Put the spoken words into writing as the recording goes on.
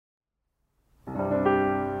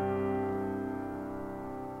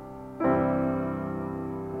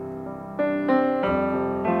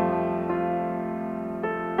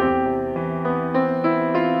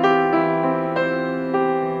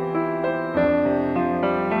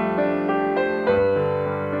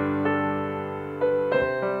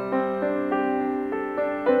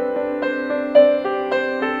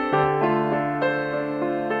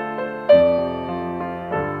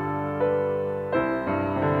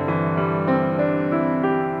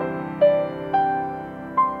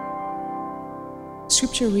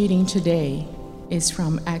scripture reading today is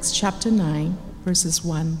from Acts chapter 9, verses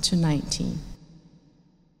 1 to 19.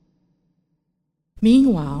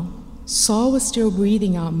 Meanwhile, Saul was still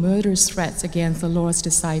breathing out murderous threats against the Lord's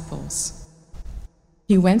disciples.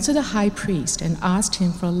 He went to the high priest and asked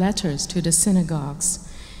him for letters to the synagogues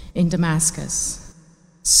in Damascus,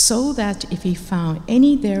 so that if he found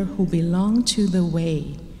any there who belonged to the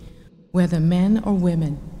way, whether men or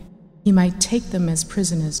women, he might take them as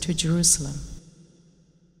prisoners to Jerusalem.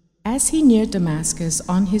 As he neared Damascus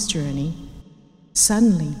on his journey,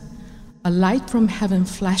 suddenly a light from heaven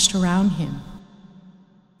flashed around him.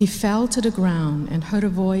 He fell to the ground and heard a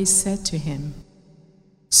voice said to him,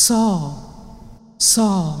 "Saul,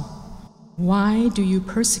 Saul, why do you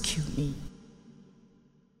persecute me?"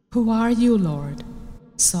 "Who are you, Lord?"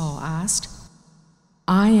 Saul asked.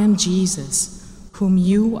 "I am Jesus, whom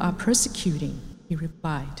you are persecuting," he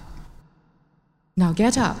replied. "Now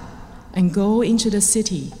get up and go into the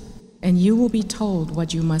city, and you will be told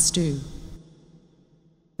what you must do."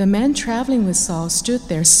 The men traveling with Saul stood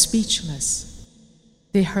there speechless.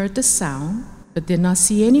 They heard the sound, but did not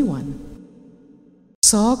see anyone.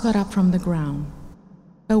 Saul got up from the ground,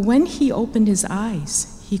 but when he opened his eyes,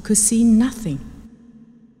 he could see nothing.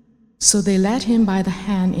 So they led him by the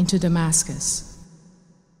hand into Damascus.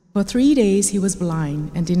 For 3 days he was blind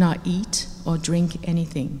and did not eat or drink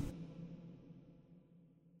anything.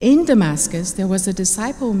 In Damascus there was a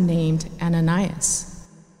disciple named Ananias.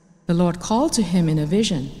 The Lord called to him in a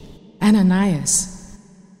vision, "Ananias."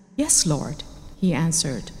 "Yes, Lord," he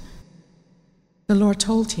answered. The Lord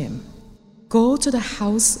told him, "Go to the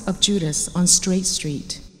house of Judas on Straight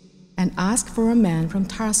Street and ask for a man from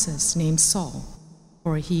Tarsus named Saul,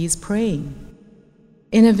 for he is praying.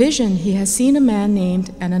 In a vision he has seen a man named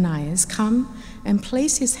Ananias come and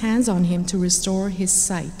place his hands on him to restore his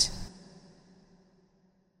sight."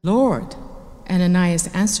 "Lord," Ananias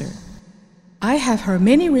answered, "I have heard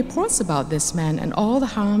many reports about this man and all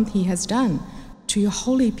the harm he has done to your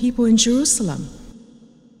holy people in Jerusalem.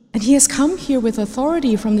 And he has come here with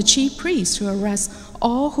authority from the chief priests to arrest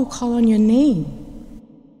all who call on your name."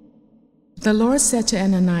 The Lord said to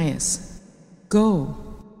Ananias, "Go.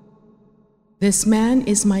 This man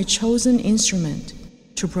is my chosen instrument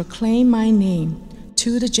to proclaim my name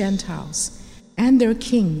to the Gentiles and their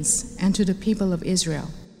kings and to the people of Israel.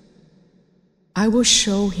 I will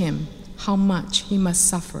show him how much he must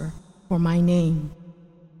suffer for my name."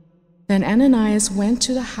 Then Ananias went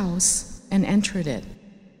to the house and entered it.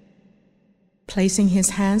 Placing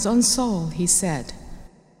his hands on Saul, he said,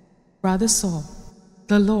 "Brother Saul,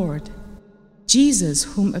 the Lord, Jesus,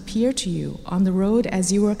 whom appeared to you on the road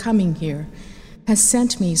as you were coming here, has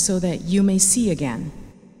sent me so that you may see again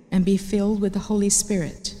and be filled with the Holy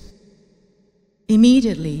Spirit."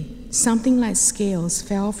 Immediately, something like scales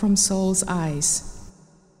fell from Saul's eyes,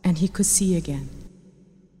 and he could see again.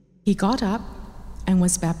 He got up and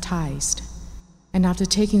was baptized, and after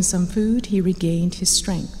taking some food, he regained his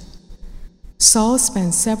strength. Saul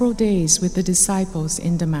spent several days with the disciples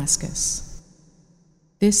in Damascus.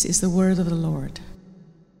 This is the word of the Lord.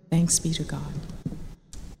 Thanks be to God.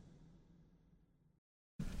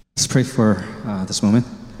 Let's pray for this moment.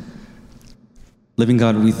 Living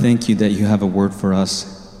God, we thank you that you have a word for us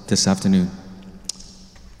this afternoon.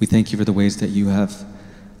 We thank you for the ways that you have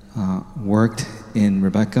worked in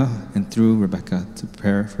Rebecca and through Rebecca to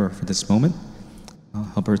prepare for this moment.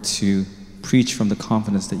 Help her to preach from the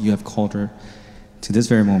confidence that you have called her to this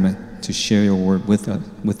very moment to share your word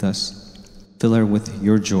with us. Fill her with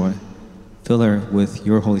your joy. Fill her with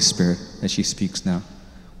your Holy Spirit as she speaks now.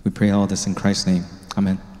 We pray all this in Christ's name.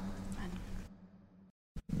 Amen.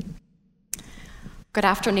 Good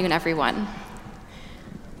afternoon, everyone.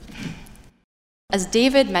 As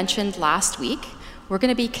David mentioned last week, we're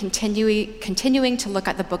going to be continuing to look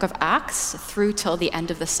at the book of Acts through till the end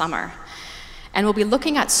of the summer. And we'll be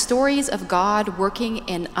looking at stories of God working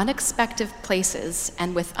in unexpected places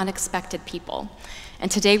and with unexpected people. And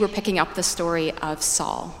today we're picking up the story of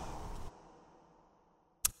Saul.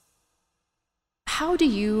 How do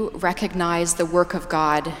you recognize the work of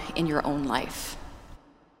God in your own life?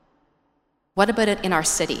 What about it in our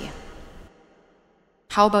city?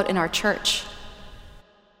 How about in our church?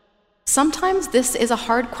 Sometimes this is a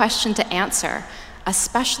hard question to answer,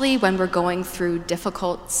 especially when we're going through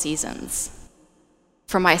difficult seasons.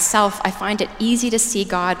 For myself, I find it easy to see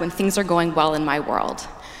God when things are going well in my world.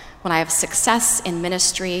 When I have success in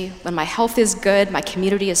ministry, when my health is good, my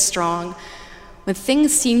community is strong, when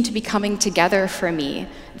things seem to be coming together for me,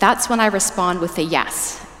 that's when I respond with a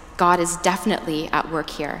yes. God is definitely at work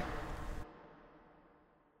here.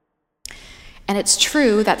 And it's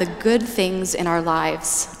true that the good things in our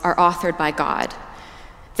lives are authored by God.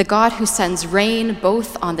 the God who sends rain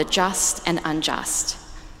both on the just and unjust,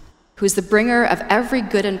 who is the bringer of every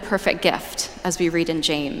good and perfect gift, as we read in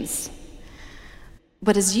James.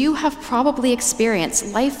 But as you have probably experienced,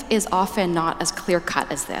 life is often not as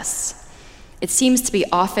clear-cut as this. It seems to be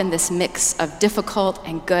often this mix of difficult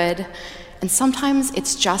and good, and sometimes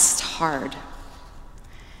it's just hard.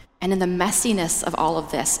 And in the messiness of all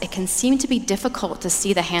of this, it can seem to be difficult to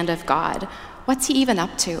see the hand of God. What's he even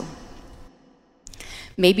up to?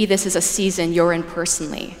 Maybe this is a season you're in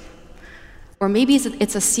personally. Or maybe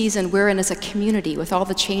it's a season we're in as a community with all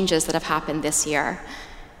the changes that have happened this year.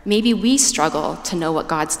 Maybe we struggle to know what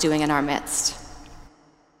God's doing in our midst.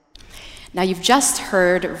 Now, you've just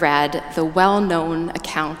read the well-known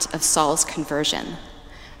account of Saul's conversion.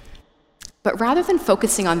 But rather than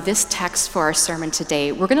focusing on this text for our sermon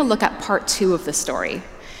today, we're going to look at part 2 of the story.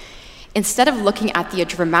 Instead of looking at the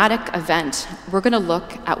dramatic event, we're going to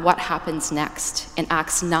look at what happens next in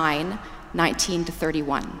Acts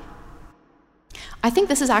 9:19-31. I think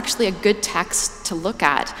this is actually a good text to look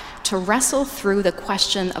at, to wrestle through the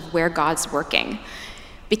question of where God's working,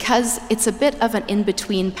 because it's a bit of an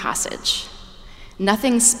in-between passage.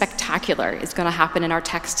 Nothing spectacular is going to happen in our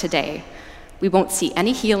text today. We won't see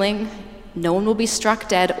any healing, no one will be struck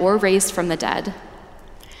dead or raised from the dead.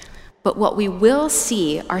 But what we will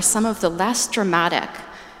see are some of the less dramatic,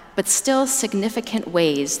 but still significant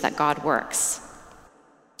ways that God works.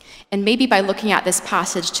 And maybe by looking at this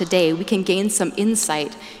passage today, we can gain some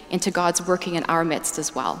insight into God's working in our midst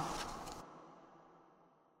as well.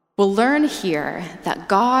 We'll learn here that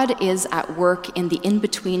God is at work in the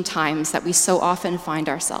in-between times that we so often find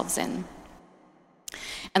ourselves in.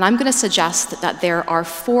 And I'm going to suggest that there are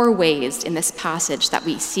 4 ways in this passage that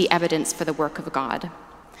we see evidence for the work of God.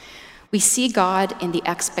 We see God in the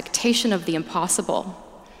expectation of the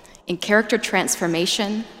impossible, in character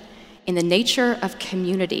transformation, in the nature of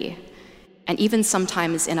community, and even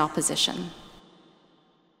sometimes in opposition.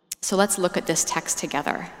 So let's look at this text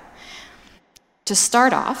together. To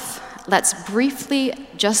start off, let's briefly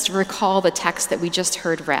just recall the text that we just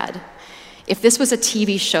heard read. If this was a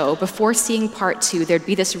TV show, before seeing part 2, there'd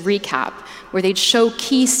be this recap where they'd show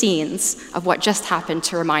key scenes of what just happened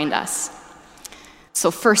to remind us. So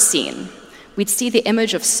first scene, we'd see the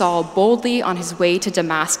image of Saul boldly on his way to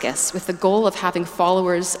Damascus with the goal of having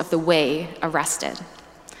followers of the way arrested.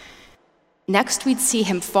 Next, we'd see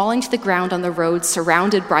him falling to the ground on the road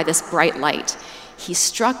surrounded by this bright light. He's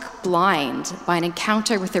struck blind by an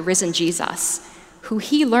encounter with the risen Jesus, who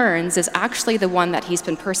he learns is actually the one that he's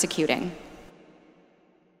been persecuting.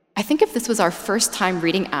 I think if this was our first time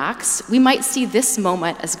reading Acts, we might see this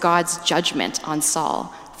moment as God's judgment on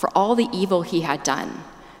Saul for all the evil he had done.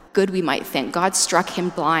 Good, we might think. God struck him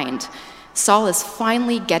blind. Saul is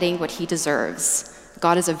finally getting what he deserves.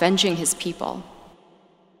 God is avenging his people.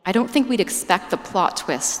 I don't think we'd expect the plot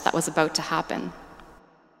twist that was about to happen.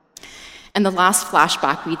 And the last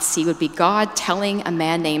flashback we'd see would be God telling a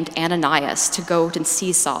man named Ananias to go and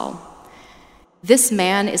see Saul. This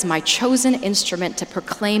man is my chosen instrument to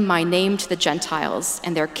proclaim my name to the Gentiles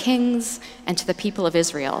and their kings and to the people of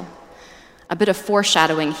Israel. A bit of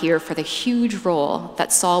foreshadowing here for the huge role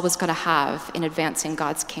that Saul was going to have in advancing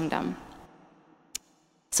God's kingdom.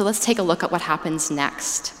 So let's take a look at what happens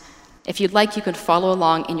next. If you'd like, you can follow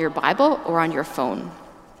along in your Bible or on your phone.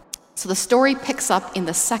 So the story picks up in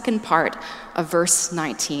the second part of verse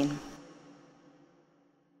 19.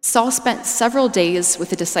 Saul spent several days with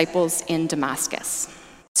the disciples in Damascus.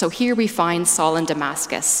 So here we find Saul in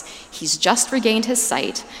Damascus. He's just regained his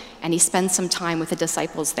sight, and he spends some time with the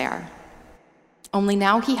disciples there. Only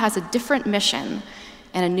now he has a different mission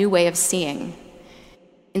and a new way of seeing.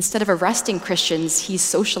 Instead of arresting Christians, he's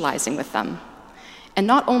socializing with them. And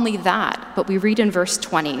not only that, but we read in verse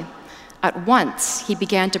 20, at once he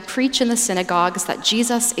began to preach in the synagogues that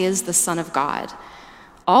Jesus is the Son of God.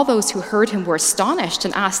 All those who heard him were astonished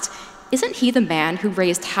and asked, "Isn't he the man who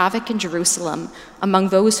raised havoc in Jerusalem among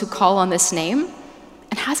those who call on this name?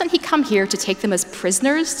 And hasn't he come here to take them as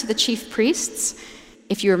prisoners to the chief priests?"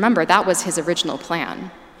 If you remember, that was his original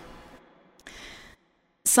plan.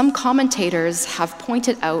 Some commentators have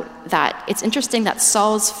pointed out that it's interesting that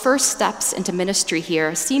Saul's first steps into ministry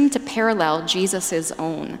here seem to parallel Jesus'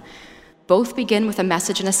 own. Both begin with a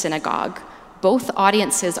message in a synagogue. Both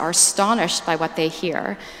audiences are astonished by what they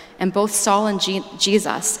hear, and both Saul and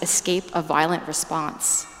Jesus escape a violent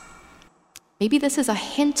response. Maybe this is a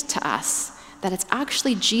hint to us that it's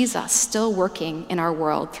actually Jesus still working in our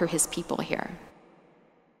world through his people here.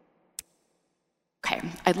 Okay,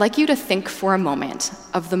 I'd like you to think for a moment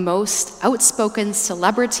of the most outspoken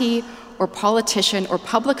celebrity or politician or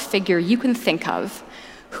public figure you can think of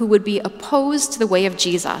who would be opposed to the way of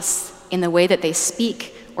Jesus in the way that they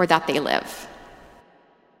speak or that they live.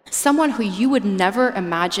 Someone who you would never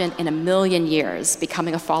imagine in a million years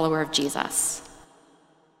becoming a follower of Jesus.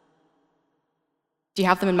 Do you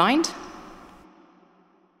have them in mind?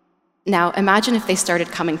 Now, imagine if they started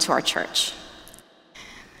coming to our church.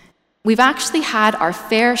 We've actually had our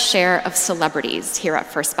fair share of celebrities here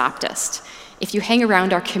at First Baptist. If you hang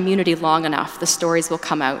around our community long enough, the stories will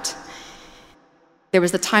come out. There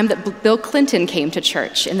was the time that Bill Clinton came to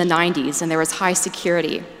church in the 90s, and there was high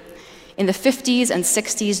security. In the 50s and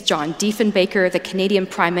 60s, John Diefenbaker, the Canadian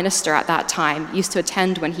Prime Minister at that time, used to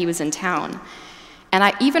attend when he was in town. And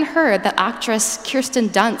I even heard that actress Kirsten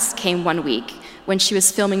Dunst came one week when she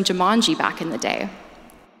was filming Jumanji back in the day.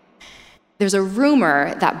 There's a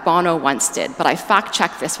rumor that Bono once did, but I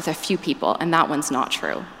fact-checked this with a few people, and that one's not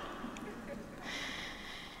true.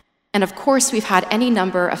 And of course, we've had any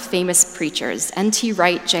number of famous preachers: N.T.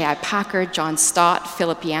 Wright, J.I. Packer, John Stott,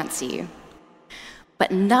 Philip Yancey.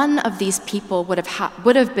 But none of these people would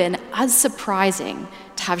have been as surprising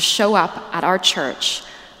to have show up at our church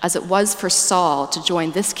as it was for Saul to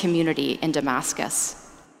join this community in Damascus.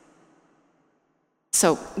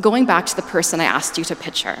 So, going back to the person I asked you to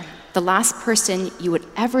picture, the last person you would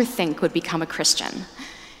ever think would become a Christian.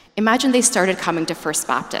 Imagine they started coming to First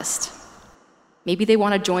Baptist. Maybe they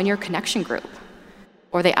want to join your connection group,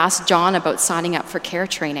 or they ask John about signing up for care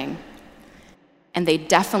training. And they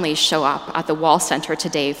definitely show up at the Wall Center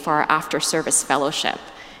today for our after-service fellowship.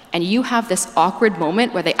 And you have this awkward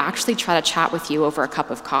moment where they actually try to chat with you over a cup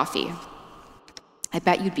of coffee. I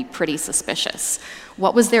bet you'd be pretty suspicious.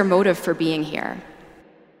 What was their motive for being here?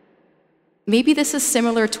 Maybe this is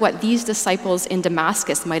similar to what these disciples in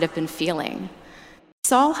Damascus might have been feeling.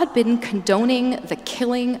 Saul had been condoning the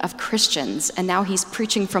killing of Christians, and now he's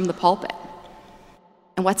preaching from the pulpit.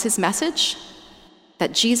 And what's his message?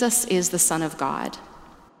 That Jesus is the Son of God.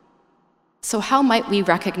 So how might we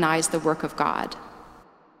recognize the work of God?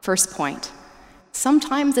 First point,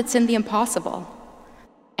 sometimes it's in the impossible.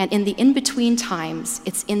 And in the in-between times,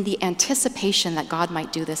 it's in the anticipation that God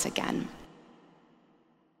might do this again.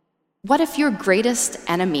 What if your greatest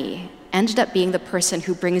enemy ended up being the person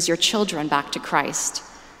who brings your children back to Christ,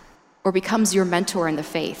 or becomes your mentor in the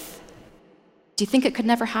faith? Do you think it could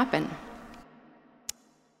never happen?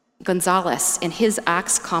 Gonzalez, in his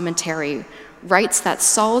Acts commentary, writes that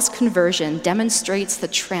Saul's conversion demonstrates the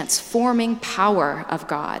transforming power of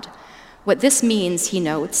God. What this means, he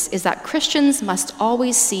notes, is that Christians must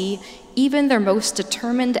always see even their most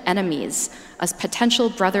determined enemies as potential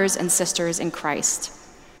brothers and sisters in Christ.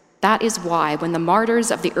 That is why, when the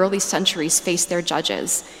martyrs of the early centuries faced their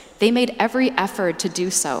judges, they made every effort to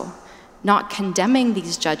do so, not condemning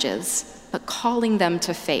these judges, but calling them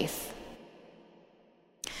to faith.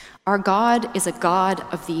 Our God is a God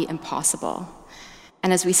of the impossible.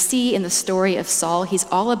 And as we see in the story of Saul, he's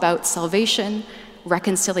all about salvation,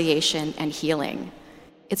 reconciliation, and healing.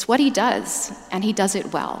 It's what he does, and he does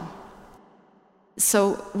it well.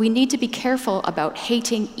 So we need to be careful about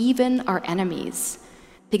hating even our enemies,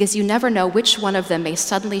 because you never know which one of them may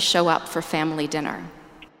suddenly show up for family dinner.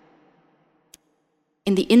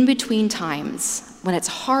 In the in-between times, when it's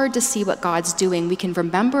hard to see what God's doing, we can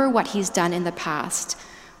remember what he's done in the past,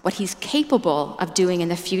 what he's capable of doing in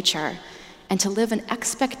the future, and to live in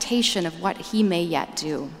expectation of what he may yet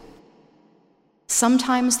do.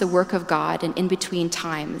 Sometimes the work of God in in-between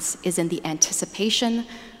times is in the anticipation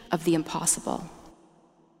of the impossible.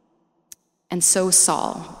 And so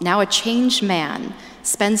Saul, now a changed man,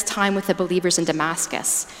 spends time with the believers in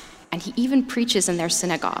Damascus, and he even preaches in their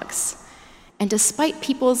synagogues. And despite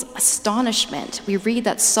people's astonishment, we read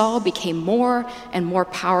that Saul became more and more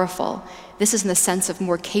powerful. This is in the sense of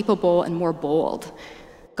more capable and more bold.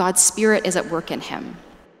 God's Spirit is at work in him.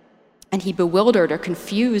 And he bewildered or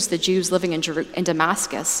confused the Jews living in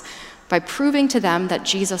Damascus by proving to them that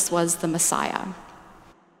Jesus was the Messiah.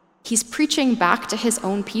 He's preaching back to his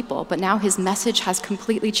own people, but now his message has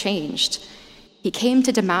completely changed. He came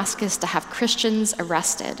to Damascus to have Christians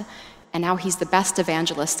arrested, and now he's the best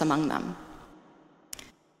evangelist among them.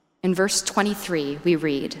 In verse 23, we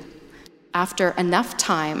read, "After enough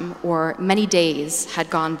time, or many days,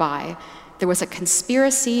 had gone by, there was a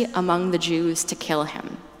conspiracy among the Jews to kill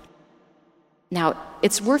him." Now,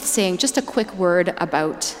 it's worth saying just a quick word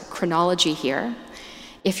about chronology here.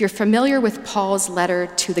 If you're familiar with Paul's letter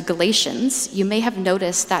to the Galatians, you may have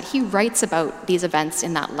noticed that he writes about these events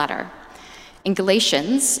in that letter. In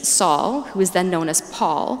Galatians, Saul, who is then known as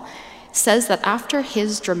Paul, says that after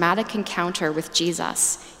his dramatic encounter with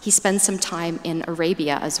Jesus, he spends some time in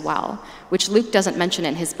Arabia as well, which Luke doesn't mention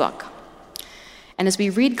in his book. And as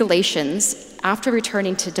we read Galatians, after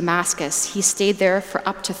returning to Damascus, he stayed there for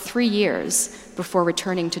up to 3 years before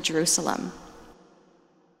returning to Jerusalem.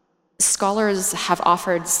 Scholars have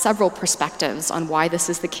offered several perspectives on why this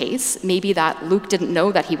is the case. Maybe that Luke didn't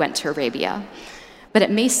know that he went to Arabia, but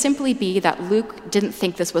it may simply be that Luke didn't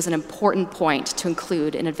think this was an important point to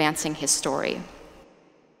include in advancing his story.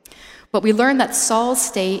 But we learn that Saul's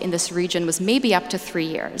stay in this region was maybe up to 3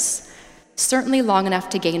 years, certainly long enough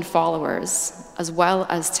to gain followers as well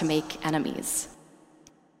as to make enemies.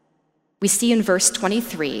 We see in verse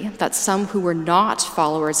 23 that some who were not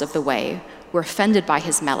followers of the way were offended by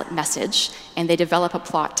his message, and they develop a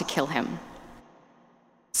plot to kill him.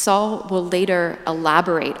 Saul will later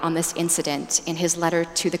elaborate on this incident in his letter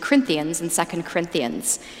to the Corinthians in 2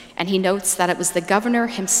 Corinthians, and he notes that it was the governor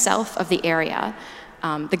himself of the area,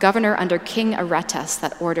 the governor under King Aretas,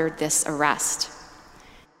 that ordered this arrest.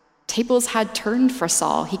 Tables had turned for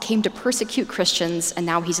Saul. He came to persecute Christians, and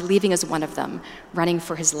now he's leaving as one of them, running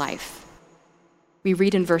for his life. We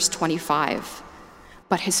read in verse 25,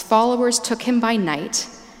 "But his followers took him by night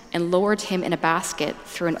and lowered him in a basket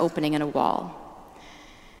through an opening in a wall."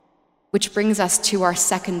 Which brings us to our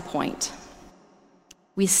second point.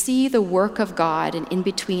 We see the work of God in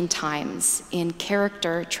in-between times in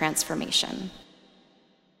character transformation.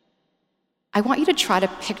 I want you to try to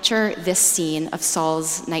picture this scene of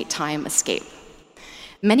Saul's nighttime escape.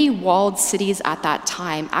 Many walled cities at that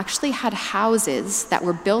time actually had houses that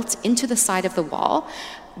were built into the side of the wall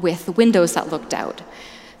with windows that looked out.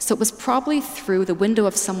 So it was probably through the window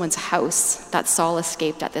of someone's house that Saul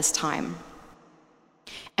escaped at this time.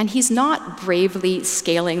 And he's not bravely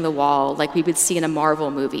scaling the wall like we would see in a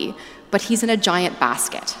Marvel movie, but he's in a giant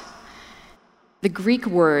basket. The Greek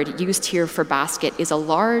word used here for basket is a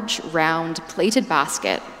large, round, plated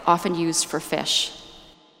basket, often used for fish.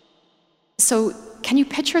 So can you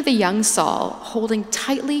picture the young Saul holding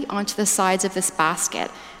tightly onto the sides of this basket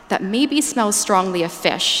that maybe smells strongly of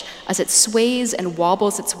fish as it sways and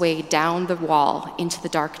wobbles its way down the wall into the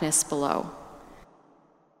darkness below?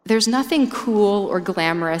 There's nothing cool or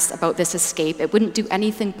glamorous about this escape. It wouldn't do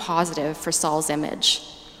anything positive for Saul's image.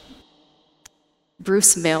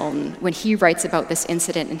 Bruce Milne, when he writes about this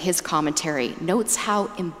incident in his commentary, notes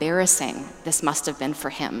how embarrassing this must have been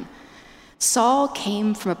for him. Saul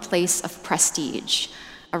came from a place of prestige,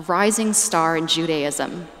 a rising star in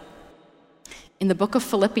Judaism. In the book of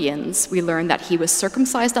Philippians, we learn that he was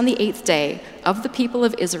circumcised on the 8th day of the people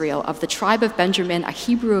of Israel, of the tribe of Benjamin, a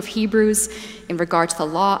Hebrew of Hebrews, in regard to the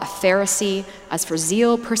law, a Pharisee, as for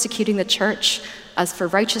zeal, persecuting the church, as for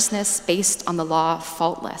righteousness, based on the law,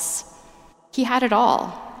 faultless. He had it all.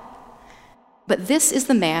 But this is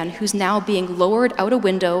the man who's now being lowered out a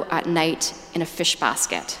window at night in a fish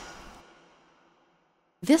basket.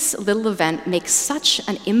 This little event makes such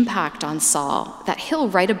an impact on Saul that he'll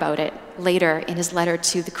write about it later in his letter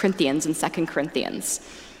to the Corinthians in 2 Corinthians.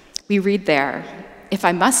 We read there, "If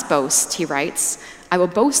I must boast," he writes, "I will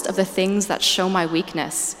boast of the things that show my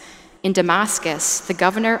weakness. In Damascus, the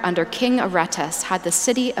governor under King Aretas had the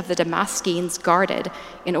city of the Damascenes guarded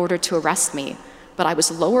in order to arrest me, but I was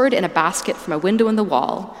lowered in a basket from a window in the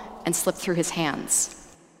wall and slipped through his hands."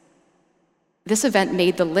 This event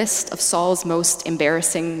made the list of Saul's most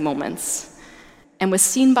embarrassing moments and was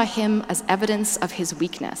seen by him as evidence of his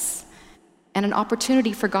weakness and an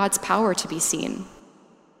opportunity for God's power to be seen.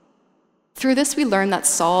 Through this, we learn that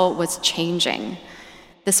Saul was changing.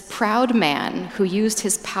 This proud man who used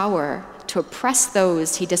his power to oppress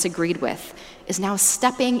those he disagreed with is now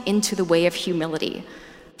stepping into the way of humility,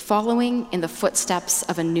 following in the footsteps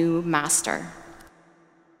of a new master.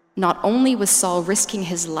 Not only was Saul risking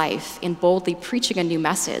his life in boldly preaching a new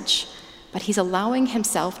message, but he's allowing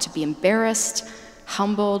himself to be embarrassed,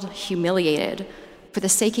 humbled, humiliated for the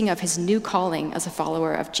sake of his new calling as a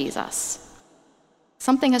follower of Jesus.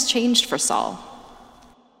 Something has changed for Saul.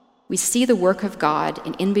 We see the work of God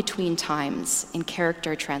in in-between times in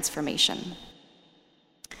character transformation.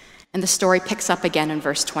 And the story picks up again in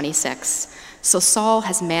verse 26. So Saul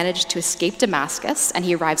has managed to escape Damascus, and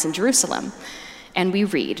he arrives in Jerusalem. And we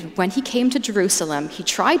read, "When he came to Jerusalem, he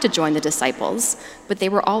tried to join the disciples, but they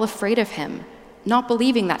were all afraid of him, not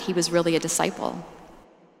believing that he was really a disciple."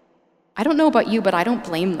 I don't know about you, but I don't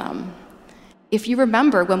blame them. If you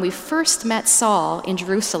remember, when we first met Saul in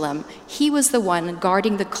Jerusalem, he was the one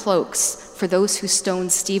guarding the cloaks for those who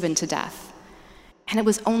stoned Stephen to death. And it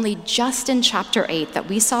was only just in chapter 8 that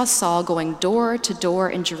we saw Saul going door to door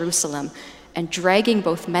in Jerusalem and dragging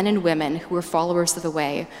both men and women who were followers of the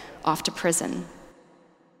way off to prison.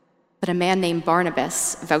 But a man named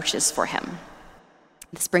Barnabas vouches for him.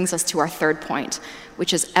 This brings us to our third point,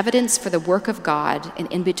 which is evidence for the work of God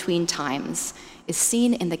in between times is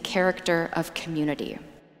seen in the character of community.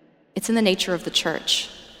 It's in the nature of the church.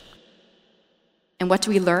 And what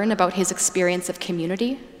do we learn about his experience of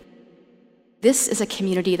community? This is a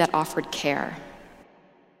community that offered care.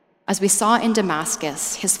 As we saw in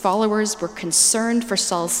Damascus, his followers were concerned for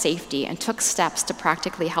Saul's safety and took steps to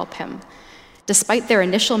practically help him. Despite their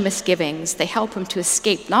initial misgivings, they helped him to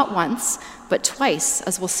escape not once, but twice,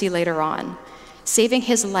 as we'll see later on, saving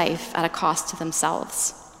his life at a cost to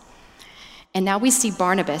themselves. And now we see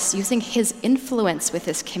Barnabas using his influence with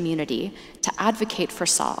his community to advocate for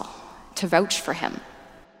Saul, to vouch for him.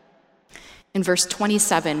 In verse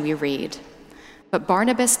 27, we read, "But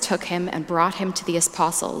Barnabas took him and brought him to the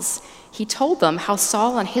apostles. He told them how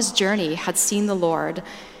Saul on his journey had seen the Lord,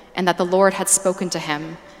 and that the Lord had spoken to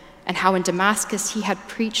him, and how in Damascus he had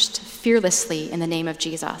preached fearlessly in the name of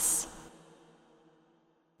Jesus."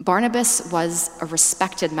 Barnabas was a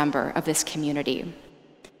respected member of this community.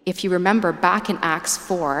 If you remember back in Acts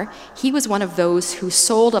 4, he was one of those who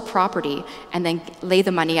sold a property and then laid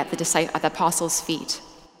the money at the apostles' feet.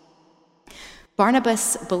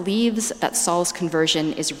 Barnabas believes that Saul's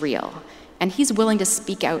conversion is real, and he's willing to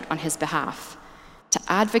speak out on his behalf, to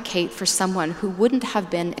advocate for someone who wouldn't have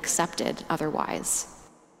been accepted otherwise.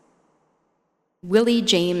 Willie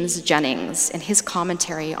James Jennings, in his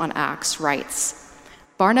commentary on Acts, writes,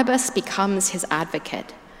 "Barnabas becomes his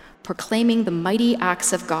advocate, proclaiming the mighty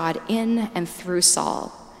acts of God in and through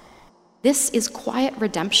Saul. This is quiet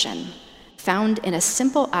redemption, found in a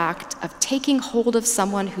simple act of taking hold of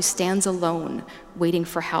someone who stands alone, waiting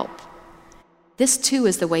for help. This too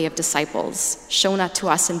is the way of disciples, shown to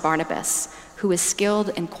us in Barnabas, who is skilled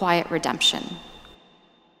in quiet redemption."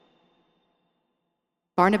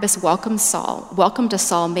 Barnabas' welcome to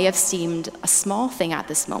Saul may have seemed a small thing at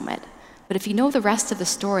this moment, but if you know the rest of the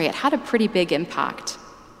story, it had a pretty big impact.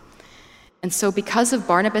 And so because of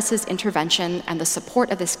Barnabas' intervention and the support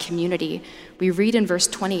of this community, we read in verse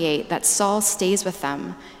 28 that Saul stays with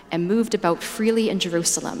them and moved about freely in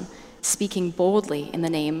Jerusalem, speaking boldly in the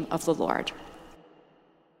name of the Lord.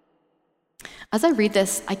 As I read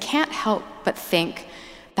this, I can't help but think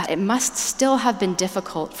that it must still have been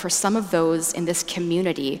difficult for some of those in this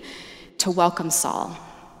community to welcome Saul.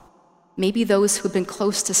 Maybe those who had been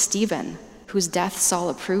close to Stephen, whose death Saul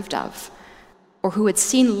approved of, or who had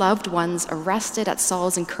seen loved ones arrested at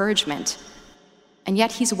Saul's encouragement, and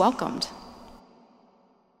yet he's welcomed.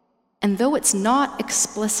 And though it's not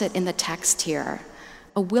explicit in the text here,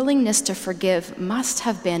 a willingness to forgive must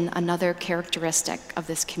have been another characteristic of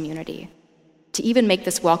this community, to even make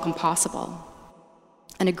this welcome possible.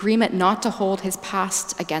 An agreement not to hold his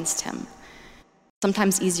past against him,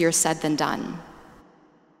 sometimes easier said than done.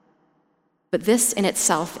 But this in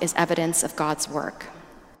itself is evidence of God's work.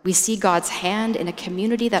 We see God's hand in a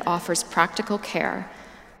community that offers practical care,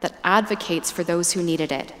 that advocates for those who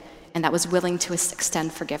needed it, and that was willing to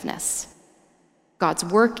extend forgiveness. God's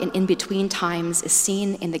work in in-between times is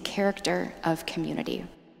seen in the character of community.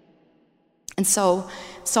 And so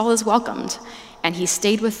Saul is welcomed, and he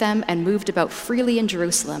stayed with them and moved about freely in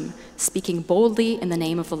Jerusalem, speaking boldly in the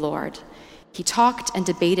name of the Lord. He talked and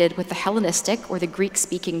debated with the Hellenistic or the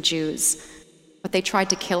Greek-speaking Jews, but they tried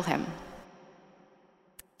to kill him.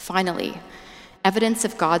 Finally, evidence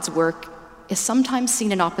of God's work is sometimes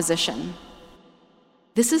seen in opposition.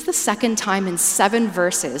 This is the second time in 7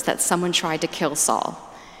 verses that someone tried to kill Saul.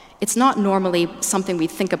 It's not normally something we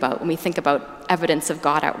think about when we think about evidence of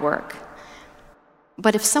God at work.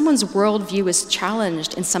 But if someone's worldview is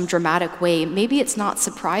challenged in some dramatic way, maybe it's not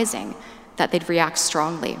surprising that they'd react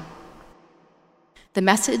strongly. The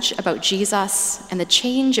message about Jesus and the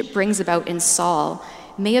change it brings about in Saul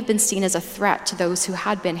may have been seen as a threat to those who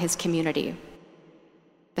had been his community.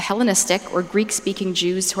 The Hellenistic or Greek-speaking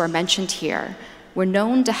Jews who are mentioned here were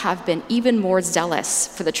known to have been even more zealous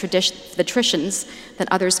for the traditions than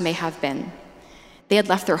others may have been. They had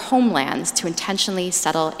left their homelands to intentionally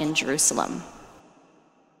settle in Jerusalem.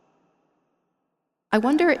 I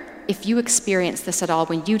wonder if you experienced this at all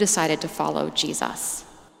when you decided to follow Jesus.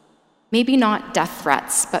 Maybe not death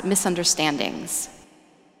threats, but misunderstandings.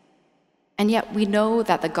 And yet we know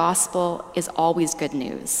that the gospel is always good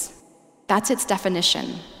news. That's its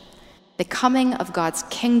definition. The coming of God's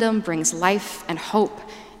kingdom brings life and hope.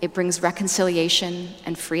 It brings reconciliation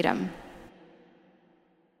and freedom.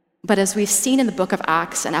 But as we've seen in the book of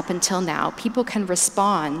Acts and up until now, people can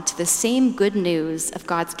respond to the same good news of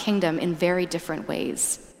God's kingdom in very different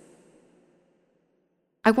ways.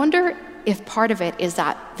 I wonder if part of it is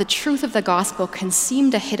that the truth of the gospel can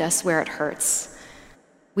seem to hit us where it hurts.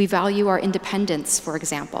 We value our independence, for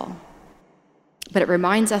example. but it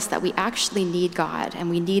reminds us that we actually need God and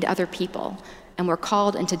we need other people, and we're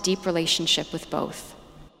called into deep relationship with both.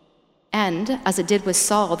 And, as it did with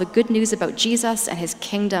Saul, the good news about Jesus and his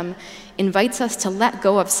kingdom invites us to let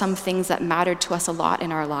go of some things that mattered to us a lot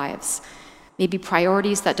in our lives. Maybe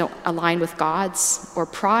priorities that don't align with God's, or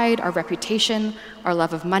pride, our reputation, our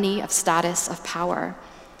love of money, of status, of power.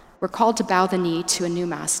 We're called to bow the knee to a new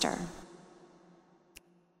master.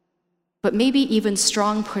 But maybe even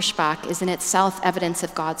strong pushback is in itself evidence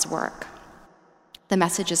of God's work. The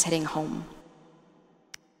message is hitting home.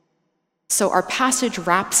 So our passage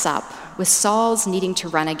wraps up with Saul's needing to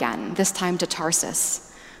run again, this time to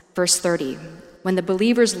Tarsus. Verse 30, when the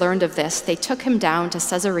believers learned of this, they took him down to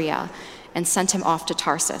Caesarea and sent him off to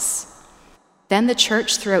Tarsus. Then the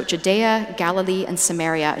church throughout Judea, Galilee, and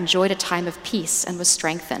Samaria enjoyed a time of peace and was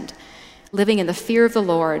strengthened. Living in the fear of the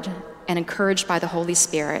Lord and encouraged by the Holy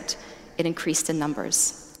Spirit, it increased in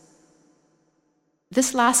numbers.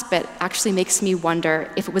 This last bit actually makes me wonder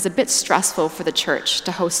if it was a bit stressful for the church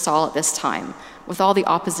to host Saul at this time, with all the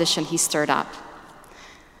opposition he stirred up.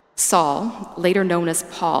 Saul, later known as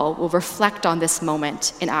Paul, will reflect on this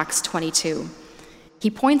moment in Acts 22. He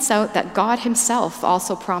points out that God himself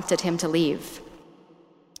also prompted him to leave.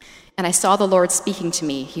 And I saw the Lord speaking to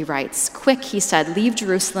me, he writes. Quick, he said, leave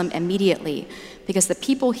Jerusalem immediately, because the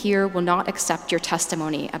people here will not accept your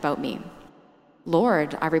testimony about me.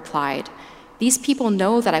 Lord, I replied, these people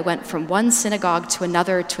know that I went from one synagogue to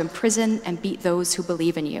another to imprison and beat those who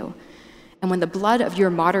believe in you. And when the blood of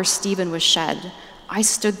your martyr Stephen was shed, I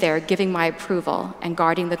stood there giving my approval and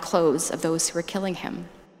guarding the clothes of those who were killing him.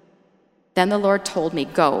 Then the Lord told me,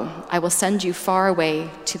 go, I will send you far away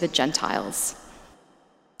to the Gentiles.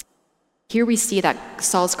 Here we see that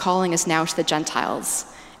Saul's calling is now to the Gentiles,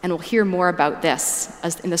 and we'll hear more about this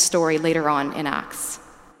as in the story later on in Acts.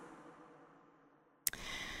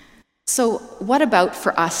 So what about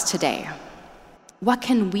for us today? What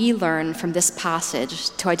can we learn from this passage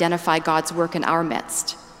to identify God's work in our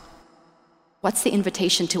midst? What's the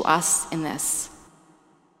invitation to us in this?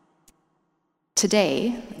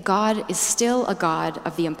 Today, God is still a God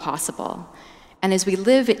of the impossible. And as we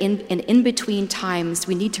live in between times,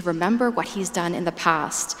 we need to remember what he's done in the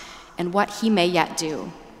past and what he may yet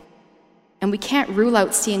do. And we can't rule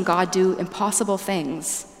out seeing God do impossible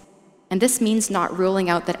things. And this means not ruling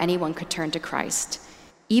out that anyone could turn to Christ,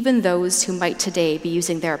 even those who might today be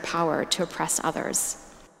using their power to oppress others.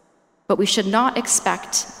 But we should not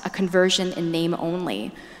expect a conversion in name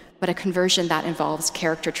only, but a conversion that involves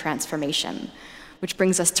character transformation, which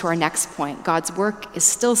brings us to our next point. God's work is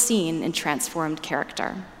still seen in transformed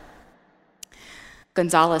character.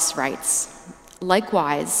 Gonzalez writes,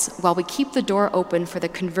 likewise, while we keep the door open for the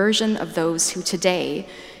conversion of those who today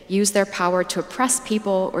use their power to oppress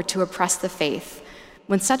people or to oppress the faith,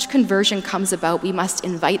 when such conversion comes about, we must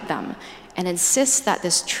invite them and insist that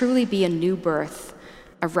this truly be a new birth,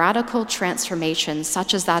 a radical transformation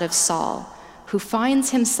such as that of Saul, who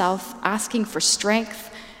finds himself asking for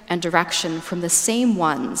strength and direction from the same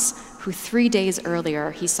ones who 3 days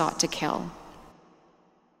earlier he sought to kill.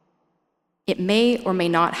 It may or may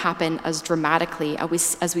not happen as dramatically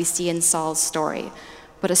as we see in Saul's story,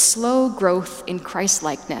 but a slow growth in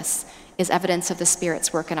Christ-likeness is evidence of the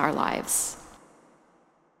Spirit's work in our lives.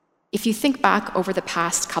 If you think back over the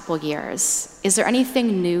past couple years, is there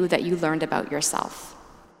anything new that you learned about yourself?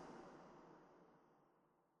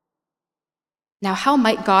 Now, how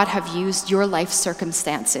might God have used your life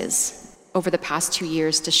circumstances over the past 2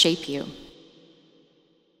 years to shape you?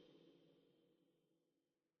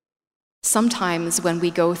 Sometimes when we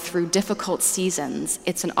go through difficult seasons,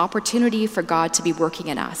 it's an opportunity for God to be working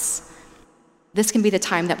in us. This can be the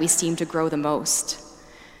time that we seem to grow the most.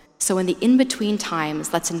 So in the in-between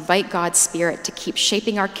times, let's invite God's Spirit to keep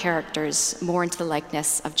shaping our characters more into the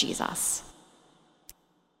likeness of Jesus.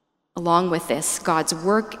 Along with this, God's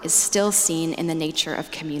work is still seen in the nature of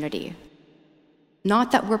community.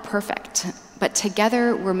 Not that we're perfect, but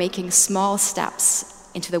together we're making small steps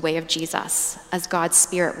into the way of Jesus as God's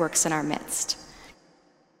Spirit works in our midst.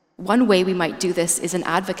 One way we might do this is in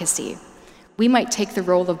advocacy. We might take the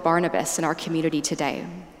role of Barnabas in our community today.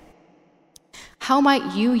 How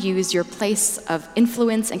might you use your place of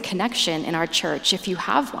influence and connection in our church, if you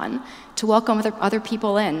have one, to welcome other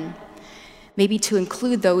people in? Maybe to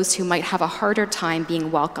include those who might have a harder time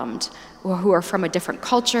being welcomed, or who are from a different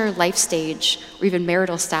culture, life stage, or even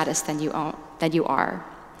marital status than you are.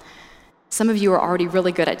 Some of you are already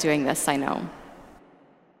really good at doing this, I know.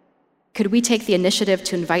 Could we take the initiative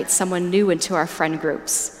to invite someone new into our friend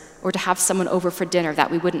groups, or to have someone over for dinner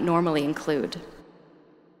that we wouldn't normally include?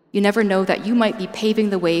 You never know that you might be paving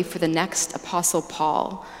the way for the next Apostle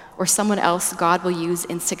Paul, or someone else God will use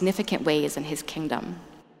in significant ways in his kingdom.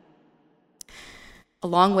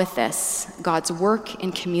 Along with this, God's work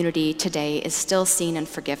in community today is still seen in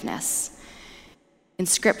forgiveness. In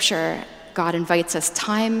Scripture, God invites us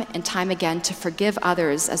time and time again to forgive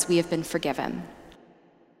others as we have been forgiven.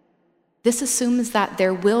 This assumes that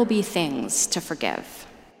there will be things to forgive.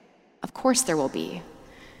 Of course there will be.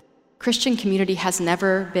 Christian community has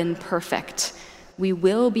never been perfect. We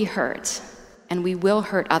will be hurt, and we will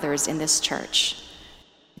hurt others in this church.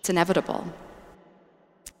 It's inevitable.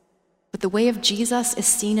 But the way of Jesus is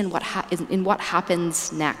seen in what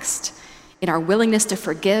happens next, in our willingness to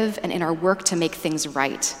forgive and in our work to make things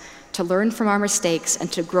right, to learn from our mistakes and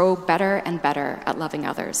to grow better and better at loving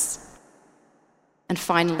others. And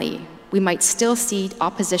finally, we might still see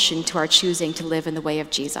opposition to our choosing to live in the way of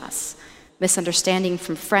Jesus, misunderstanding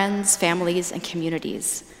from friends, families, and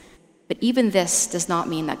communities. But even this does not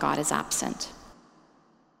mean that God is absent.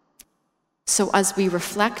 So as we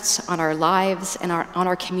reflect on our lives and on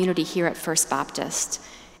our community here at First Baptist,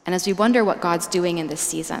 and as we wonder what God's doing in this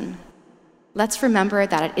season, let's remember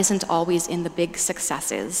that it isn't always in the big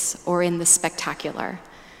successes or in the spectacular.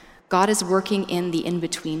 God is working in the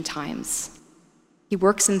in-between times. He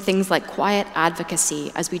works in things like quiet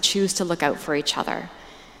advocacy as we choose to look out for each other.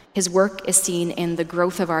 His work is seen in the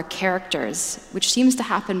growth of our characters, which seems to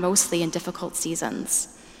happen mostly in difficult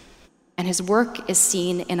seasons. And his work is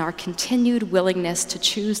seen in our continued willingness to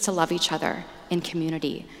choose to love each other in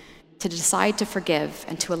community, to decide to forgive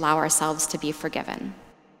and to allow ourselves to be forgiven.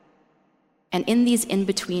 And in these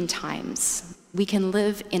in-between times, we can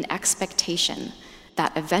live in expectation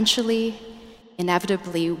that eventually,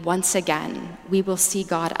 inevitably, once again, we will see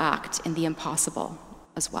God act in the impossible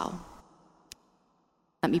as well.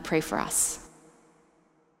 Let me pray for us.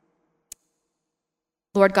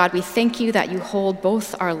 Lord God, we thank you that you hold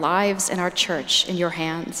both our lives and our church in your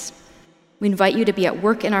hands. We invite you to be at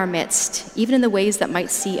work in our midst, even in the ways that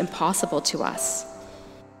might seem impossible to us.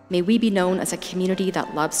 May we be known as a community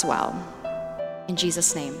that loves well. In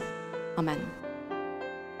Jesus' name, amen.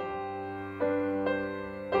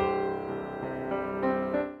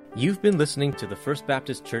 You've been listening to the First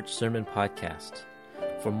Baptist Church Sermon Podcast.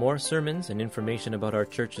 For more sermons and information about our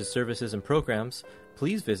church's services and programs,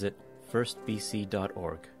 please visit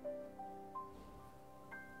firstbc.org.